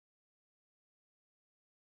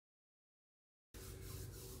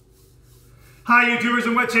Hi YouTubers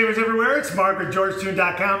and wet shavers everywhere, it's Mark with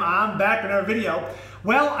GeorgeTune.com. I'm back in our video.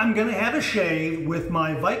 Well, I'm going to have a shave with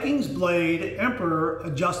my Vikings Blade Emperor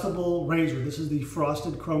adjustable razor. This is the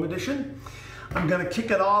Frosted Chrome Edition. I'm going to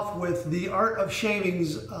kick it off with the Art of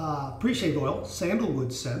Shaving's pre-shave oil,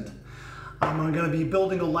 sandalwood scent. I'm going to be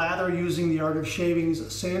building a lather using the Art of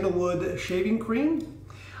Shaving's sandalwood shaving cream.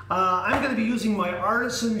 I'm going to be using my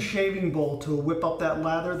artisan shaving bowl to whip up that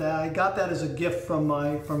lather. I got that as a gift from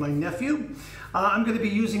my nephew. I'm going to be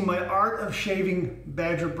using my Art of Shaving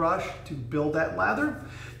badger brush to build that lather.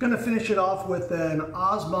 Going to finish it off with an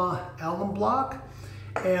Osma alum block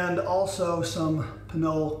and also some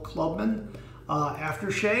Pinot Clubman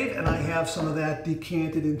aftershave, and I have some of that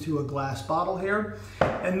decanted into a glass bottle here,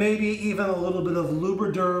 and maybe even a little bit of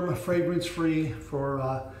Lubriderm fragrance-free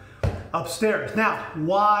for upstairs. Now,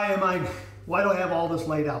 why do I have all this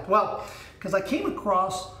laid out? Well, because I came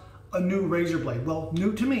across a new razor blade. Well,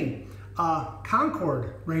 new to me,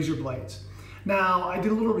 Concord razor blades. Now, I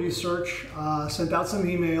did a little research, sent out some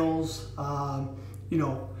emails,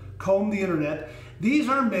 combed the internet. These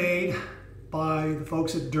are made by the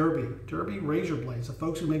folks at Deby Razor Blades, the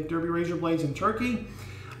folks who make Deby Razor Blades in Turkey.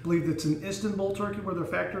 I believe it's in Istanbul, Turkey, where their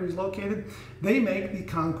factory is located. They make the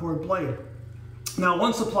Concord blade. Now,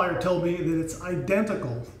 one supplier told me that it's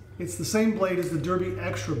identical. It's the same blade as the Deby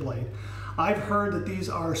Extra blade. I've heard that these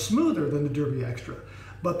are smoother than the Deby Extra,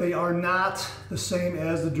 but they are not the same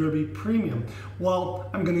as the Deby Premium. Well,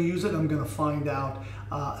 I'm going to use it. I'm going to find out.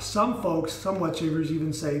 Some folks, some wet shavers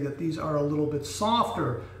even say that these are a little bit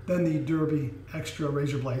softer than the Deby Extra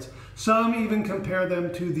razor blades. Some even compare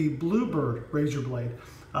them to the Bluebird razor blade.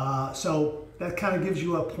 So that kind of gives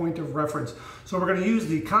you a point of reference. So we're going to use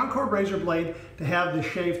the Concord razor blade to have the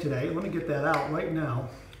shave today. Let me get that out right now.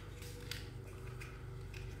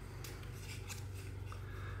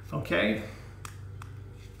 Okay.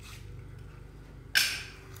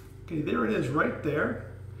 Okay, there it is right there.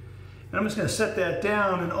 And I'm just going to set that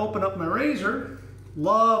down and open up my razor.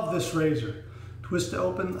 Love this razor. Twist to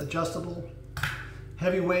open, adjustable,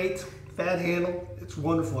 heavyweight, fat handle. It's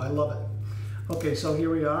wonderful. I love it. Okay, so here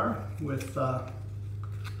we are with our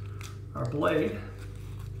blade.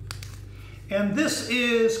 And this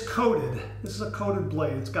is coated. This is a coated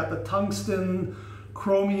blade. It's got the tungsten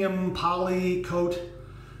chromium poly coat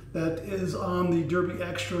that is on the Deby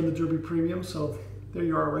Extra and the Deby Premium. So there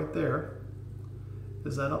you are right there.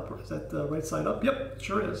 Is that up? Is that the right side up? Yep,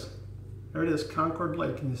 sure is. There it is, Concord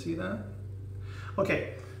blade. Can you see that?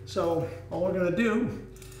 Okay, so all we're gonna do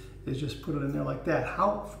is just put it in there like that.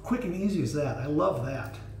 How quick and easy is that? I love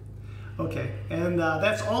that. Okay, and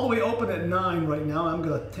that's all the way open at 9 right now. I'm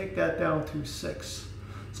gonna take that down to 6.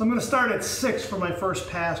 So I'm gonna start at 6 for my first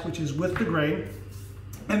pass, which is with the grain.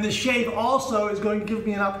 And this shave also is going to give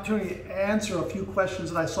me an opportunity to answer a few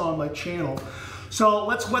questions that I saw on my channel. So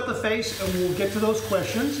let's wet the face and we'll get to those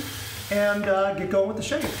questions and get going with the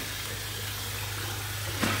shave.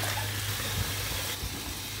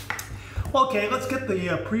 Okay, let's get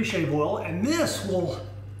the pre-shave oil, and this will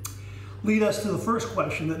lead us to the first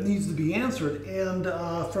question that needs to be answered. And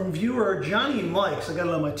from viewer Johnny Mikes, I got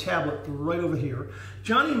it on my tablet right over here.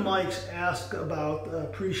 Johnny Mikes asked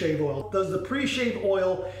about pre-shave oil. Does the pre-shave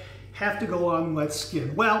oil have to go on wet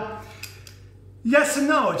skin? Well, yes and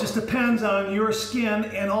no. It just depends on your skin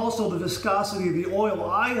and also the viscosity of the oil.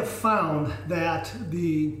 I have found that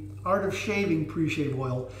the Art of Shaving pre-shave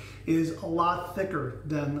oil is a lot thicker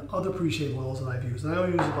than other pre-shave oils that I've used. I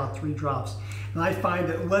only use about 3 drops. And I find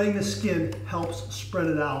that wetting the skin helps spread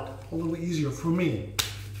it out a little easier for me.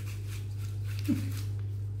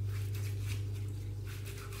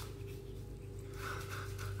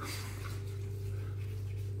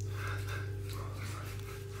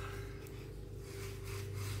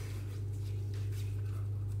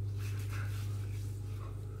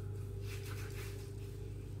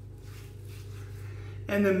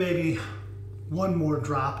 And then maybe one more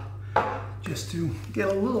drop just to get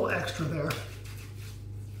a little extra there.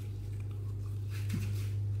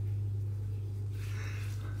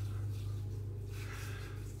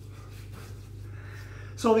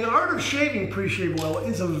 So the Art of Shaving pre-shave oil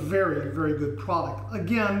is a very, very good product.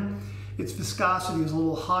 Again, its viscosity is a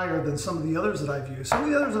little higher than some of the others that I've used. Some of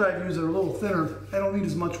the others that I've used are a little thinner. I don't need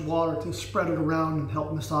as much water to spread it around and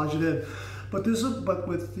help massage it in. But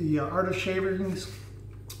with the Art of Shaving's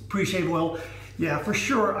pre-shave oil, yeah, for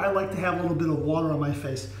sure, I like to have a little bit of water on my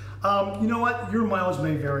face. You know what? Your mileage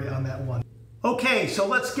may vary on that one. Okay, so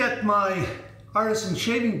let's get my artisan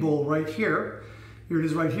shaving bowl right here. Here it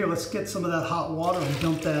is right here. Let's get some of that hot water and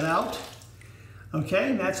dump that out.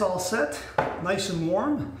 Okay, and that's all set, nice and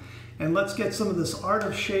warm. And let's get some of this Art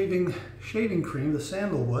of Shaving shaving cream, the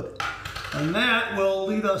sandalwood. And that will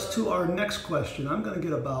lead us to our next question. I'm going to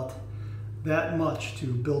get about that much to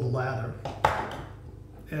build a lather.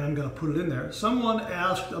 And I'm going to put it in there. Someone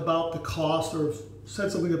asked about the cost, or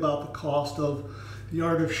said something about the cost of the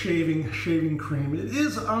Art of shaving cream. It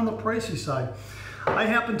is on the pricey side. I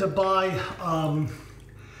happened to buy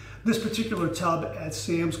this particular tub at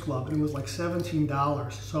Sam's Club, and it was like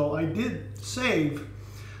 $17. So I did save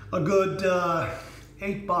a good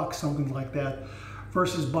 $8, something like that,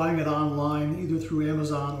 versus buying it online, either through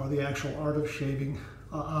Amazon or the actual Art of Shaving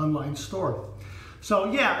online store.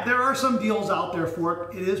 So yeah, there are some deals out there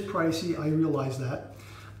for it. It is pricey, I realize that,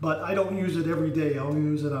 but I don't use it every day. I only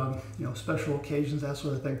use it on, you know, special occasions, that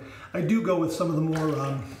sort of thing. I do go with some of the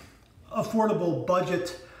more affordable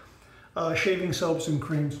budget shaving soaps and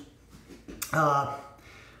creams.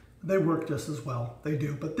 They work just as well. They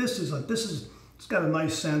do, but it's got a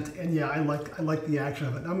nice scent, and yeah, I like the action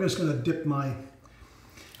of it. I'm just going to dip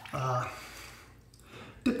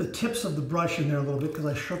the tips of the brush in there a little bit because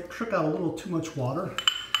I shook out a little too much water.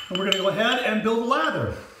 And we're going to go ahead and build a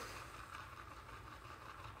lather.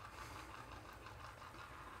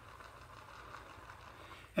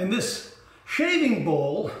 And this shaving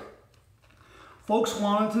bowl, folks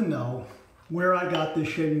wanted to know where I got this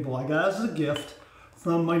shaving bowl. I got it as a gift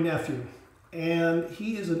from my nephew, and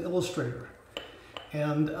he is an illustrator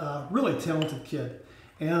and really talented kid.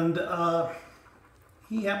 And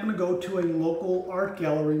he happened to go to a local art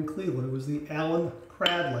gallery in Cleveland. It was the Alan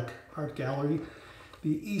Cradlick Art Gallery,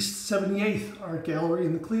 the East 78th Art Gallery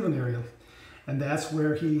in the Cleveland area. And that's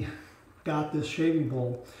where he got this shaving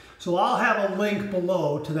bowl. So I'll have a link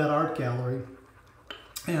below to that art gallery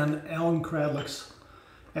and Alan Cradlick's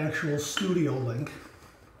actual studio link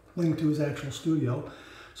to his actual studio,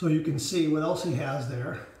 so you can see what else he has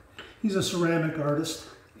there. He's a ceramic artist,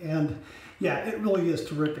 and yeah, it really is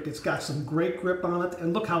terrific. It's got some great grip on it,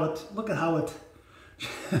 and look at how it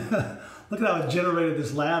generated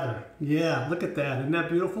this lather. Yeah, look at that. Isn't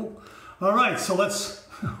that beautiful? All right, so let's,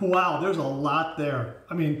 wow, there's a lot there.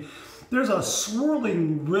 I mean, there's a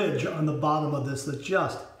swirling ridge on the bottom of this that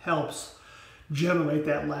just helps generate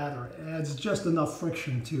that lather. It adds just enough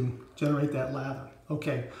friction to generate that lather.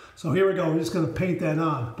 Okay, so here we go. We're just going to paint that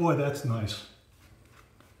on. Boy, that's nice.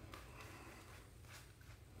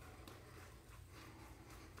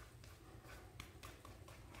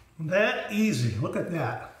 That easy. Look at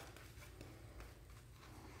that.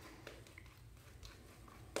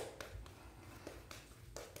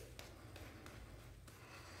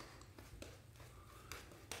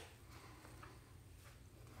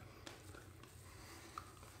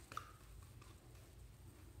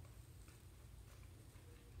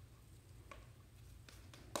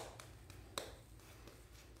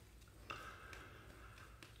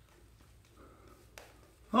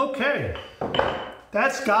 Okay,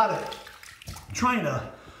 that's got it. I'm trying to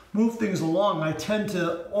move things along. I tend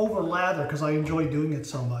to over lather because I enjoy doing it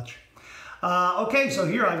so much. Okay, so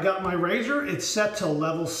here I've got my razor. It's set to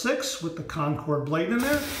level 6 with the Concord blade in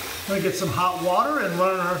there. I'm going to get some hot water and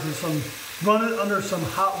run it under some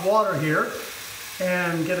hot water here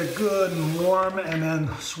and get a good warm, and then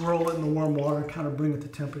swirl it in the warm water and kind of bring it to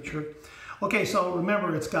temperature. Okay, so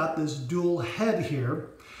remember, it's got this dual head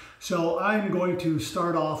here. So I'm going to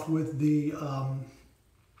start off with the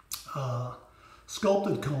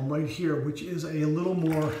sculpted comb right here, which is a little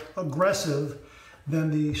more aggressive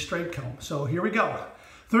than the straight comb. So here we go.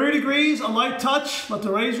 30 degrees, a light touch. Let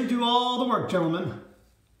the razor do all the work, gentlemen.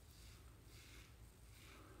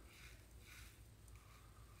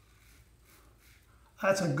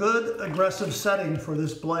 That's a good aggressive setting for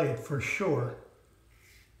this blade, for sure.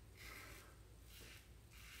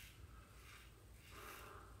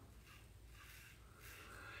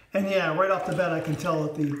 And yeah, right off the bat, I can tell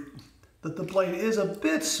that the blade is a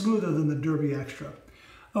bit smoother than the Deby Extra.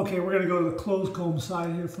 Okay, we're going to go to the closed comb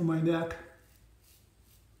side here for my neck.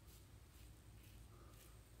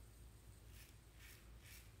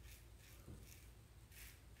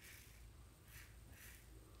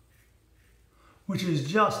 Which is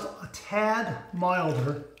just a tad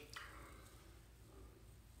milder.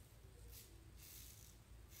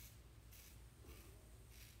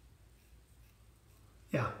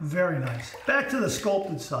 Yeah, very nice. Back to the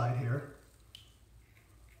sculpted side here.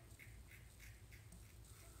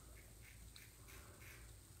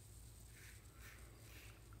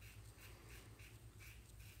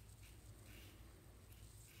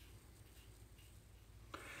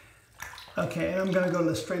 Okay, and I'm going to go to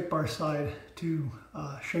the straight bar side to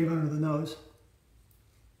shave under the nose.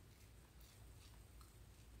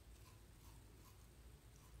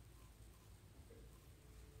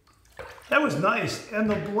 That was nice, and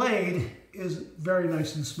the blade is very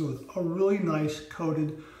nice and smooth. A really nice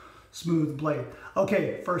coated, smooth blade.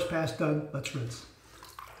 Okay, first pass done, let's rinse.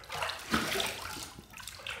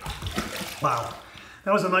 Wow,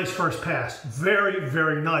 that was a nice first pass. Very,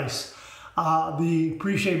 very nice. The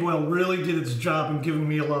pre-shave oil really did its job in giving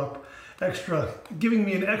me an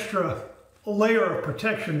extra layer of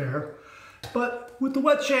protection there. But with the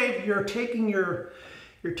wet shave, you're taking your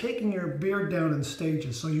beard down in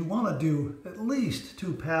stages, so you want to do at least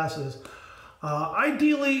 2 passes.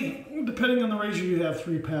 Ideally, depending on the razor, you have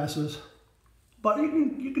 3 passes, but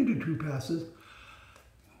you can do 2 passes,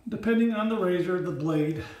 depending on the razor, the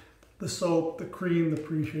blade, the soap, the cream, the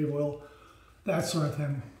pre-shave oil, that sort of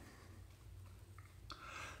thing.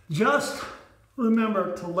 Just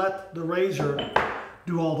remember to let the razor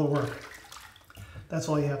do all the work. That's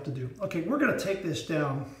all you have to do. Okay, we're going to take this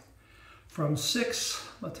down from 6,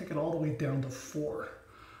 I'll take it all the way down to 4. I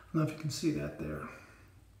don't know if you can see that there.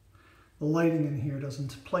 The lighting in here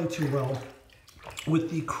doesn't play too well with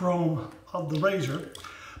the chrome of the razor,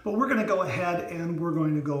 but we're going to go ahead and we're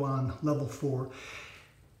going to go on level 4.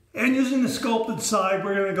 And using the sculpted side,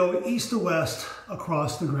 we're going to go east to west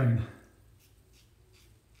across the grain.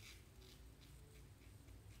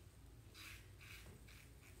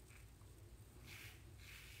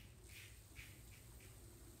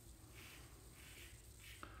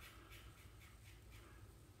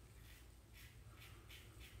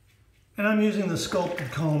 And I'm using the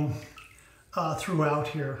sculpted comb throughout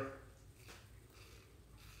here.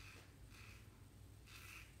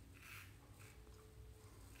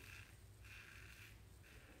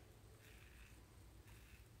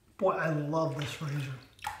 Boy, I love this razor.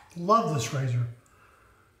 Love this razor.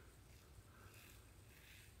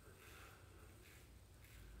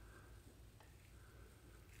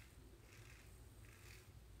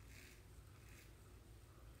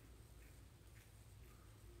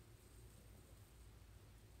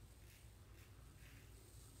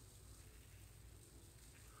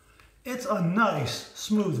 It's a nice,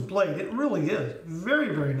 smooth blade. It really is.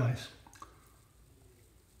 Very, very nice.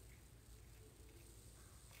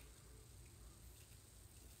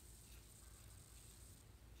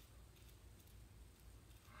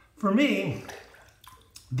 For me,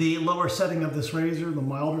 the lower setting of this razor, the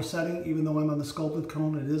milder setting, even though I'm on the sculpted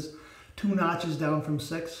comb, it is 2 notches down from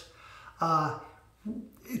 6.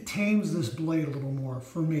 It tames this blade a little more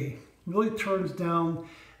for me. Really turns down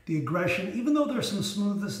the aggression. Even though there's some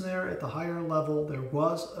smoothness there at the higher level, there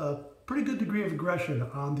was a pretty good degree of aggression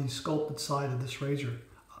on the sculpted side of this razor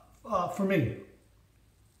for me.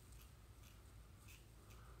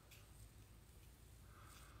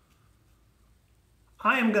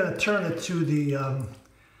 I am going to turn it to the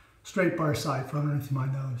straight bar side for underneath my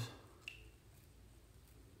nose.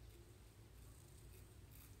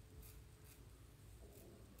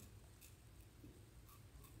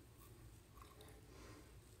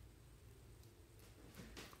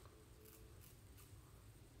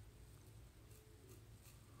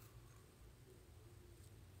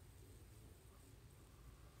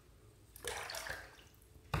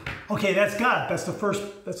 Okay, that's got it.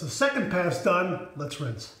 That's the second pass done. Let's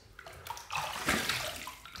rinse.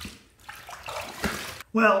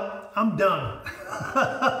 Well, I'm done.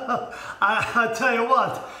 I tell you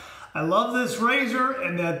what, I love this razor,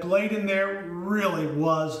 and that blade in there really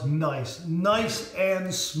was nice. Nice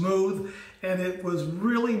and smooth, and it was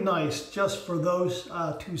really nice just for those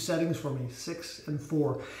 2 settings for me, 6 and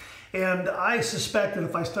 4. And I suspect that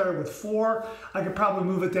if I started with 4, I could probably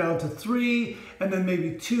move it down to 3, and then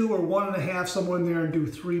maybe 2 or 1.5, somewhere in there, and do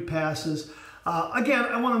 3 passes. Again,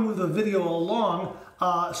 I want to move the video along,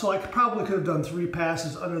 so I probably could have done 3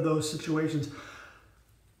 passes under those situations.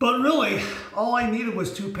 But really, all I needed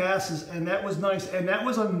was 2 passes, and that was nice, and that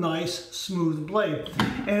was a nice, smooth blade.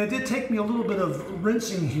 And it did take me a little bit of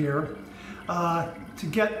rinsing here to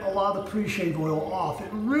get a lot of the pre-shave oil off. It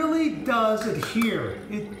really does adhere.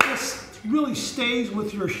 It just really stays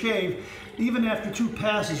with your shave even after 2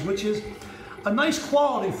 passes, which is a nice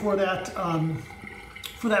quality for that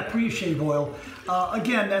pre-shave oil.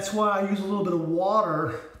 Again, that's why I use a little bit of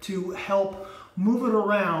water to help move it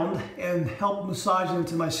around and help massage it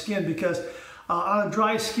into my skin, because on a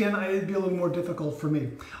dry skin, it'd be a little more difficult for me.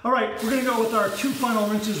 All right, we're gonna go with our 2 final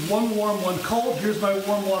rinses, 1 warm, 1 cold. Here's my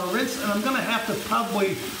warm water rinse, and I'm gonna have to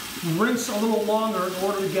probably rinse a little longer in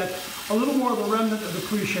order to get a little more of the remnant of the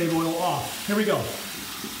pre-shave oil off. Here we go.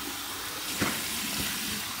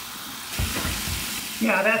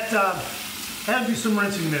 Yeah, that had to be some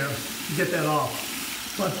rinsing there to get that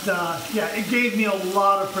off. But yeah, it gave me a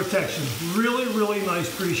lot of protection. Really, really nice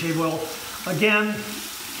pre-shave oil. Again,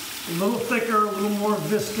 A little thicker, a little more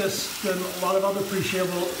viscous than a lot of other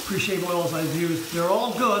pre-shave oils I've used. They're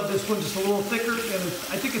all good. This one's just a little thicker, and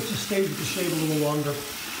I think it just stays with the shave a little longer.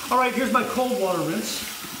 All right, here's my cold water rinse.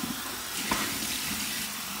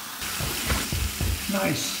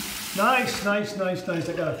 Nice, nice, nice, nice, nice.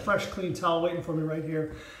 I got a fresh, clean towel waiting for me right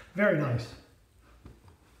here. Very nice.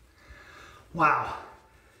 Wow.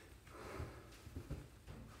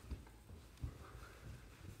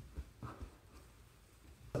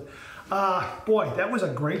 Boy, that was a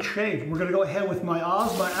great shave. We're gonna go ahead with my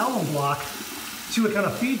ismade alum block, see what kind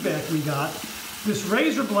of feedback we got. This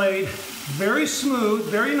razor blade, very smooth,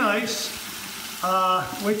 very nice.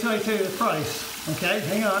 Wait till I tell you the price. Okay,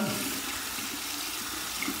 hang on.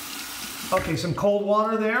 Okay, some cold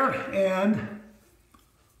water there, and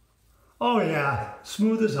oh yeah,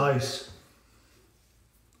 smooth as ice.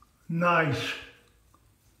 Nice.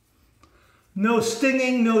 No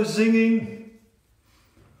stinging, no zinging.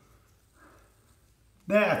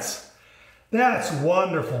 That's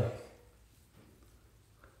wonderful.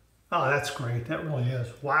 Oh, that's great. That really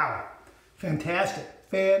is. Wow. Fantastic.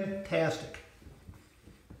 Fantastic.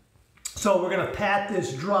 So we're going to pat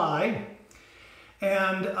this dry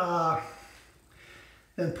and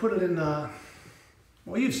then put it in, well,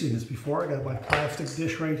 you've seen this before. I got my plastic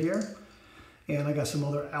dish right here. And I got some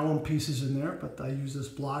other alum pieces in there, but I use this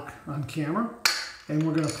block on camera. And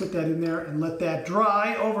we're going to put that in there and let that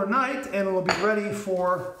dry overnight, and it'll be ready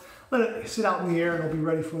for, let it sit out in the air, and it'll be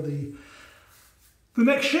ready for the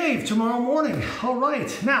next shave tomorrow morning. All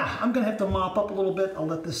right, now I'm going to have to mop up a little bit. I'll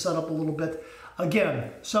let this set up a little bit.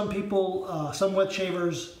 Again, some people, some wet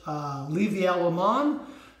shavers leave the alum on,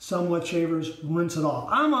 some wet shavers rinse it off.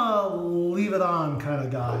 I'm a leave it on kind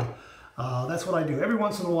of guy. That's what I do. Every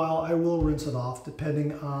once in a while, I will rinse it off,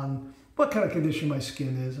 depending on what kind of condition my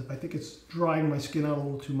skin is. If I think it's drying my skin out a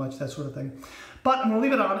little too much, that sort of thing. But I'm going to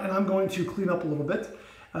leave it on, and I'm going to clean up a little bit.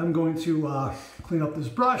 I'm going to clean up this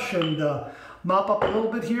brush and mop up a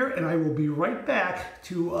little bit here, and I will be right back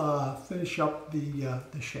to finish up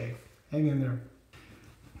the shave. Hang in there.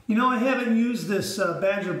 You know, I haven't used this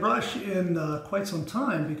Badger brush in quite some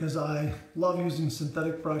time because I love using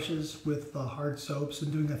synthetic brushes with hard soaps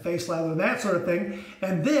and doing a face lather and that sort of thing.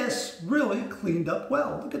 And this really cleaned up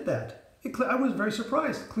well. Look at that. I was very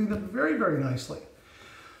surprised. It cleaned up very, very nicely.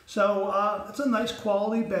 So it's a nice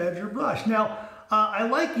quality Badger brush. Now, I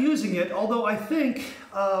like using it, although I think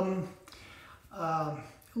a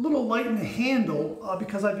little light in the handle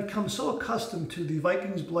because I've become so accustomed to the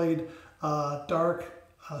Vikings Blade dark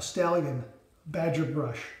Stallion Badger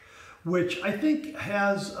brush, which I think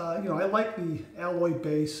has, you know, I like the alloy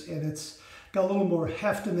base, and it's got a little more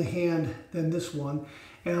heft in the hand than this one.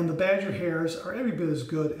 And the Badger hairs are every bit as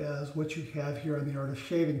good as what you have here on the Art of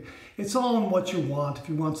Shaving. It's all in what you want. If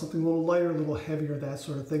you want something a little lighter, a little heavier, that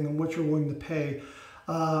sort of thing, and what you're willing to pay.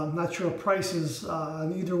 I'm not sure prices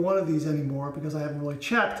on either one of these anymore because I haven't really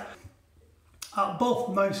checked.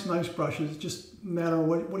 Both nice brushes. Just a matter of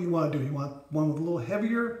what do you want to do. You want one with a little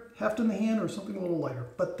heavier heft in the hand or something a little lighter.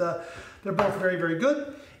 But they're both very, very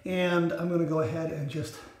good. And I'm going to go ahead and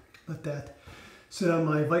just let that sit on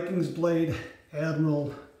my Vikings Blade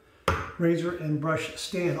Admiral razor and brush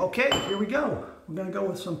stand. Okay, here we go. We're going to go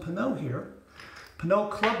with some Pinot here. Pinot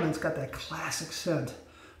Clubman's got that classic scent.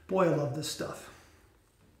 Boy, I love this stuff.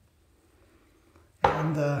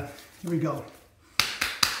 And here we go.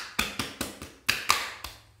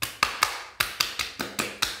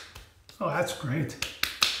 Oh, that's great.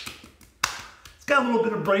 It's got a little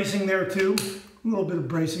bit of bracing there too. A little bit of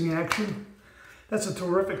bracing action. That's a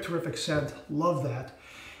terrific, terrific scent. Love that.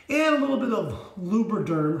 And a little bit of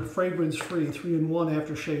Lubriderm, fragrance-free, 3-in-1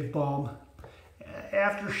 aftershave balm.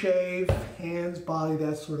 Aftershave, hands, body,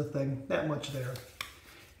 that sort of thing. That much there.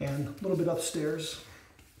 And a little bit upstairs.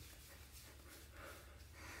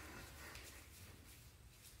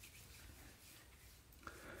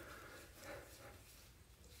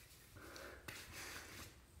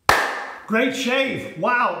 Great shave.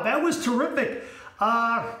 Wow, that was terrific.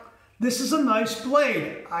 This is a nice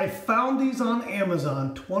blade. I found these on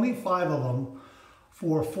Amazon, 25 of them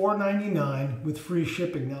for $4.99 with free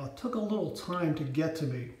shipping. Now, it took a little time to get to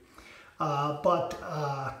me, but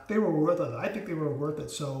they were worth it. I think they were worth it.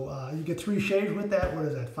 So you get 3 shaves with that. What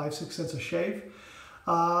is that, 5-6 cents a shave?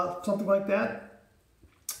 Something like that.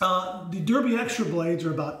 The Deby Extra blades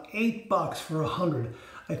are about $8 for 100.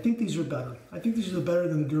 I think these are better. I think these are better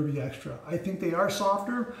than the Deby Extra. I think they are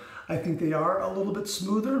softer. I think they are a little bit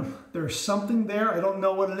smoother. There's something there. I don't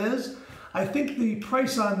know what it is. I think the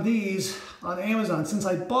price on these on Amazon, since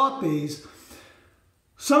I bought these,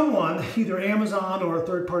 someone, either Amazon or a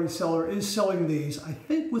third-party seller, is selling these, I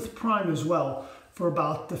think with Prime as well, for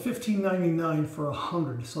about the $15.99 for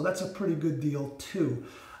 100. So that's a pretty good deal too.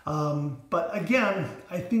 But again,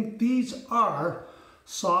 I think these are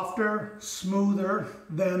softer, smoother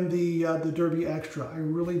than the Deby Extra. I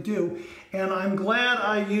really do. And I'm glad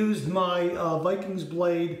I used my Vikings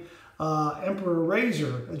Blade Emperor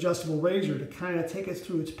razor, adjustable razor, to kind of take it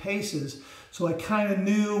through its paces. So I kind of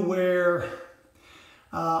knew where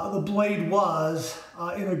the blade was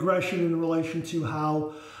in aggression in relation to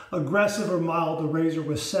how aggressive or mild the razor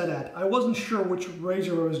was set at. I wasn't sure which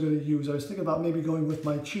razor I was going to use. I was thinking about maybe going with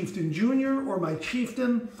my Chieftain Junior or my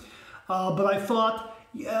Chieftain, but I thought,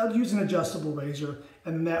 yeah, I'll use an adjustable razor,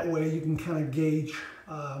 and that way you can kind of gauge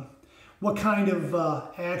what kind of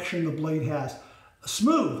action the blade has.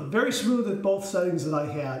 Smooth, very smooth at both settings that I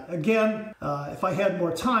had. Again, if I had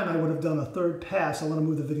more time, I would have done a third pass. I want to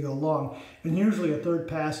move the video along, and usually a third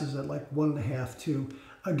pass is at like 1.5, 2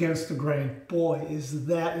 against the grain. Boy, is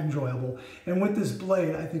that enjoyable. And with this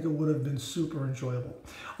blade, I think it would have been super enjoyable.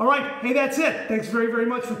 All right, hey, that's it. Thanks very, very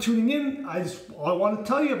much for tuning in. All I want to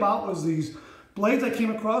tell you about was these blades I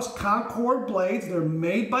came across, Concord blades. They're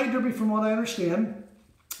made by Deby from what I understand.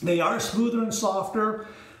 They are smoother and softer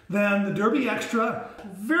than the Deby Extra,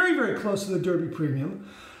 very, very close to the Deby Premium.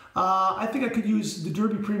 I think I could use the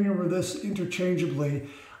Deby Premium or this interchangeably.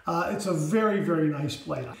 It's a very, very nice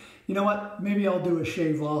blade. You know what? Maybe I'll do a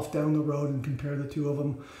shave off down the road and compare the two of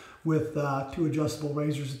them with two adjustable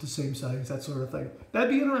razors at the same settings, that sort of thing.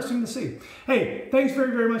 That'd be interesting to see. Hey, thanks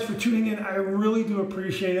very, very much for tuning in. I really do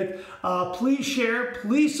appreciate it. Please share,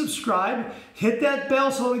 please subscribe, hit that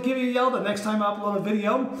bell so it'll give you a yell the next time I upload a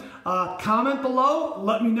video. Comment below,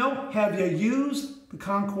 let me know, have you used the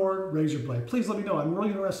Concord razor blade? Please let me know. I'm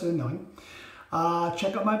really interested in knowing.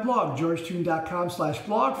 Check out my blog,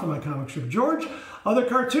 georgetoon.com/blog for my comic strip George, other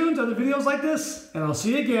cartoons, other videos like this, and I'll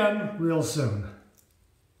see you again real soon.